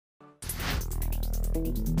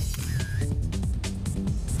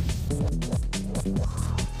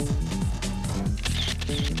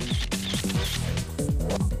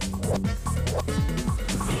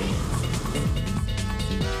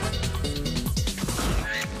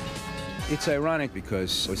It's ironic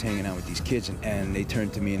because I was hanging out with these kids and they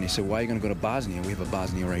turned to me and they said, "Why are you going to go to Bosnia? We have a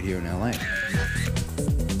Bosnia right here in LA."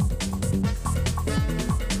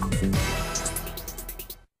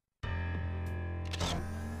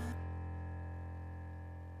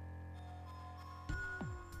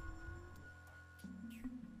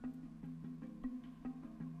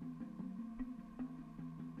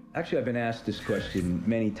 Actually, I've been asked this question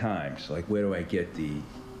many times, like, where do I get the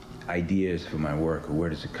ideas for my work, or where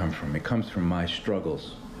does it come from? It comes from my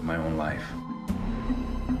struggles in my own life.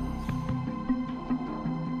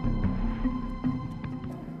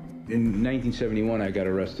 In 1971, I got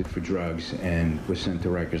arrested for drugs and was sent to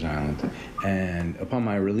Rikers Island. And upon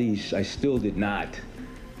my release, I still did not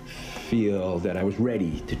feel that I was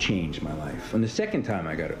ready to change my life. And the second time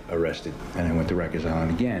I got arrested and I went to Rikers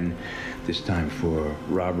Island again, this time for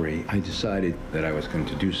robbery, I decided that I was going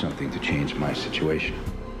to do something to change my situation.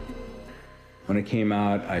 When I came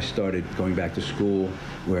out, I started going back to school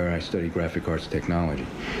where I studied graphic arts technology,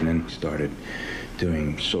 and then started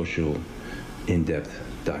doing social, in-depth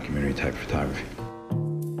documentary type photography.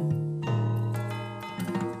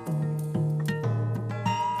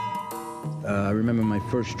 I remember my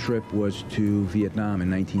first trip was to Vietnam in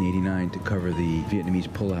 1989 to cover the Vietnamese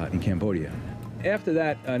pullout in Cambodia. After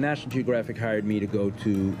that, National Geographic hired me to go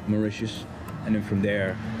to Mauritius, and then from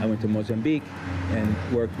there I went to Mozambique and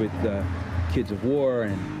worked with Kids of War.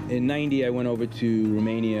 And in '90 I went over to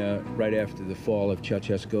Romania right after the fall of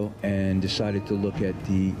Ceausescu and decided to look at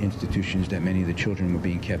the institutions that many of the children were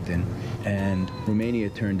being kept in. And Romania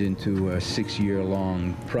turned into a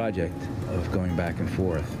 6-year-long project of going back and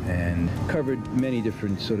forth and covered many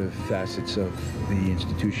different sort of facets of the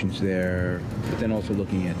institutions there, but then also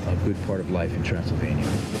looking at a good part of life in Transylvania.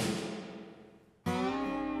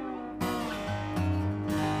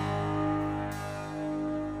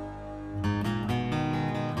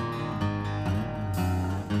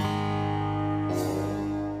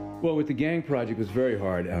 Well, with the gang project, it was very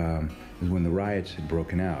hard. It was when the riots had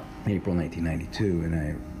broken out, April 1992, and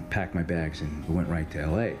I packed my bags and went right to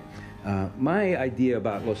LA. My idea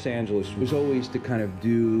about Los Angeles was always to kind of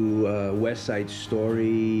do a West Side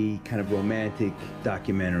Story, kind of romantic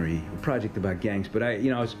documentary, a project about gangs. But I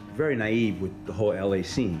was very naive with the whole LA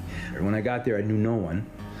scene. When I got there, I knew no one.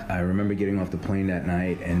 I remember getting off the plane that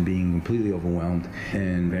night and being completely overwhelmed,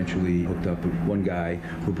 and eventually hooked up with one guy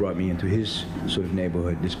who brought me into his sort of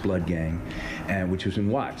neighborhood, this blood gang, which was in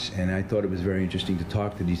Watts. And I thought it was very interesting to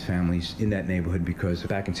talk to these families in that neighborhood because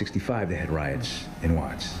back in '65 they had riots in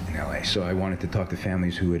Watts in LA. So I wanted to talk to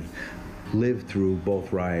families who had lived through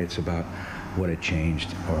both riots about what had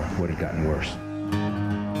changed or what had gotten worse.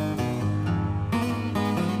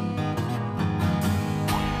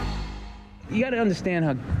 You got to understand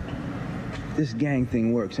how this gang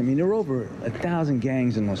thing works. I mean, there are over 1,000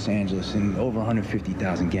 gangs in Los Angeles and over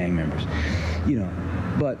 150,000 gang members,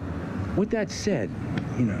 But with that said,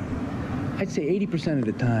 I'd say 80% of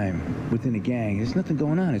the time within a gang, there's nothing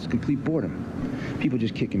going on. It's complete boredom. People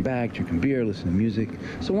just kicking back, drinking beer, listening to music.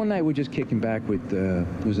 So one night we're just kicking back with,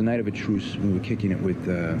 it was a night of a truce. We were kicking it with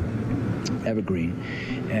Evergreen.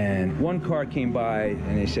 And one car came by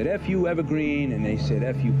and they said, "F you, Evergreen," and they said,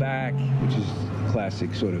 "F you back," which is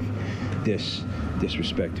classic sort of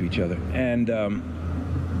disrespect to each other. And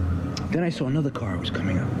then I saw another car was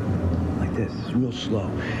coming up like this, real slow.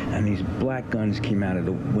 And these black guns came out of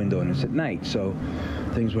the window, and it's at night, so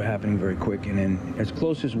things were happening very quick. And then as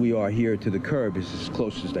close as we are here to the curb is as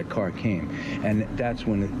close as that car came. And that's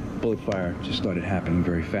when the bullet fire just started happening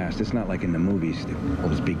very fast. It's not like in the movies, all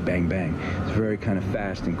this big bang bang. It's very kind of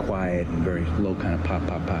fast and quiet and very low kind of pop,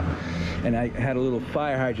 pop, pop. And I had a little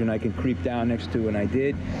fire hydrant I could creep down next to, and I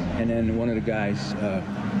did. And then one of the guys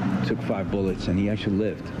took 5 bullets, and he actually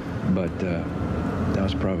lived. But that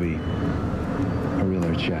was probably a real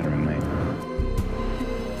earth-shattering night.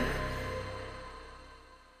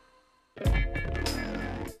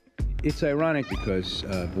 It's ironic because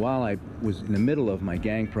while I was in the middle of my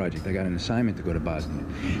gang project, I got an assignment to go to Bosnia.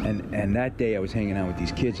 And that day I was hanging out with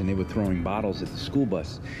these kids and they were throwing bottles at the school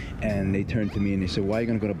bus. And they turned to me and they said, "Why are you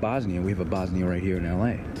going to go to Bosnia? We have a Bosnia right here in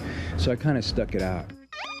LA." So I kind of stuck it out.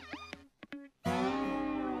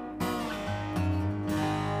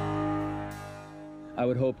 I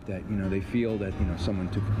would hope that, they feel that, someone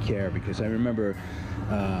took care, because I remember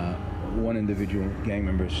one individual gang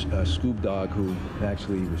member, Scoop Dog, who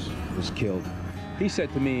actually was killed, he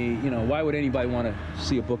said to me, you know, why would anybody want to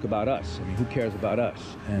see a book about us? I mean, who cares about us?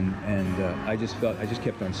 And I just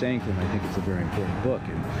kept on saying to him, I think it's a very important book.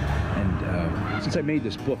 And since I made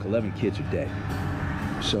this book, 11 kids are dead.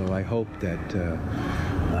 So I hope that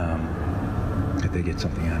that they get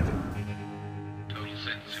something out of it. Total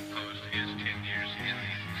sentence imposed is 10 years in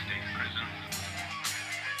the state prison.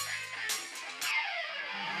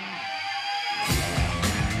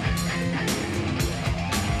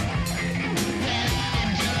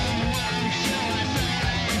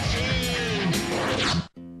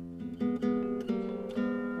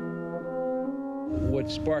 What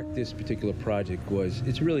sparked this particular project was,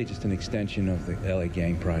 it's really just an extension of the LA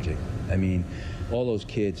Gang Project. I mean, all those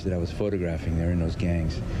kids that I was photographing, they're in those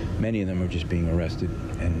gangs. Many of them are just being arrested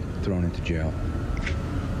and thrown into jail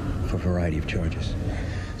for a variety of charges.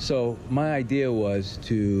 So my idea was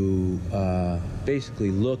to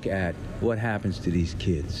basically look at what happens to these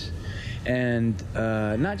kids. And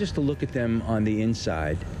not just to look at them on the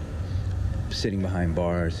inside, sitting behind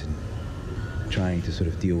bars and trying to sort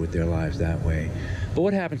of deal with their lives that way, but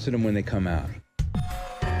what happens to them when they come out?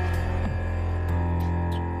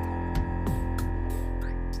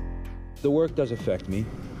 The work does affect me,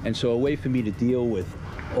 and so a way for me to deal with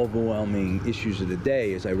overwhelming issues of the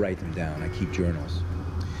day is I write them down. I keep journals.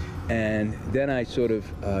 And then I sort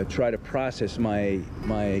of try to process my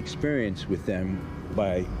experience with them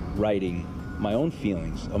by writing my own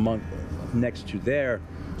feelings next to their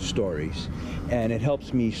stories, and it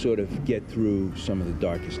helps me sort of get through some of the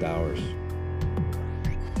darkest hours.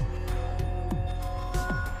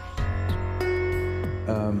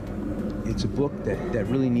 It's a book that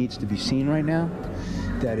really needs to be seen right now,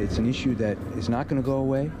 that it's an issue that is not going to go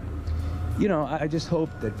away. You know, I just hope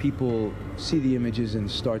that people see the images and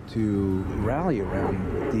start to rally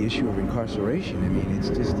around the issue of incarceration. I mean, it's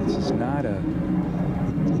just not a,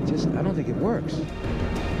 I don't think it works.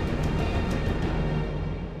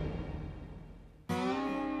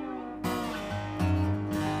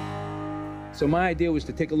 So my idea was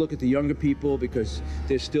to take a look at the younger people, because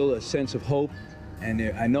there's still a sense of hope. And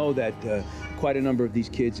I know that quite a number of these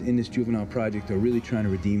kids in this juvenile project are really trying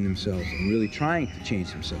to redeem themselves and really trying to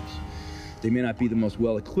change themselves. They may not be the most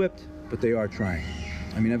well-equipped, but they are trying.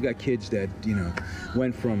 I mean, I've got kids that, you know,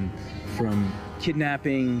 went from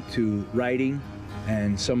kidnapping to writing,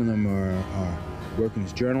 and some of them are working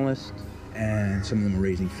as journalists, and some of them are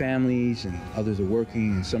raising families, and others are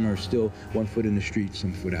working, and some are still 1 foot in the street,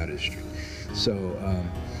 some foot out of the street. So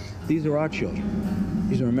these are our children.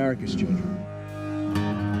 These are America's children.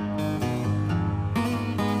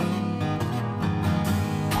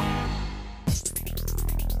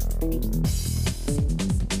 Thank you.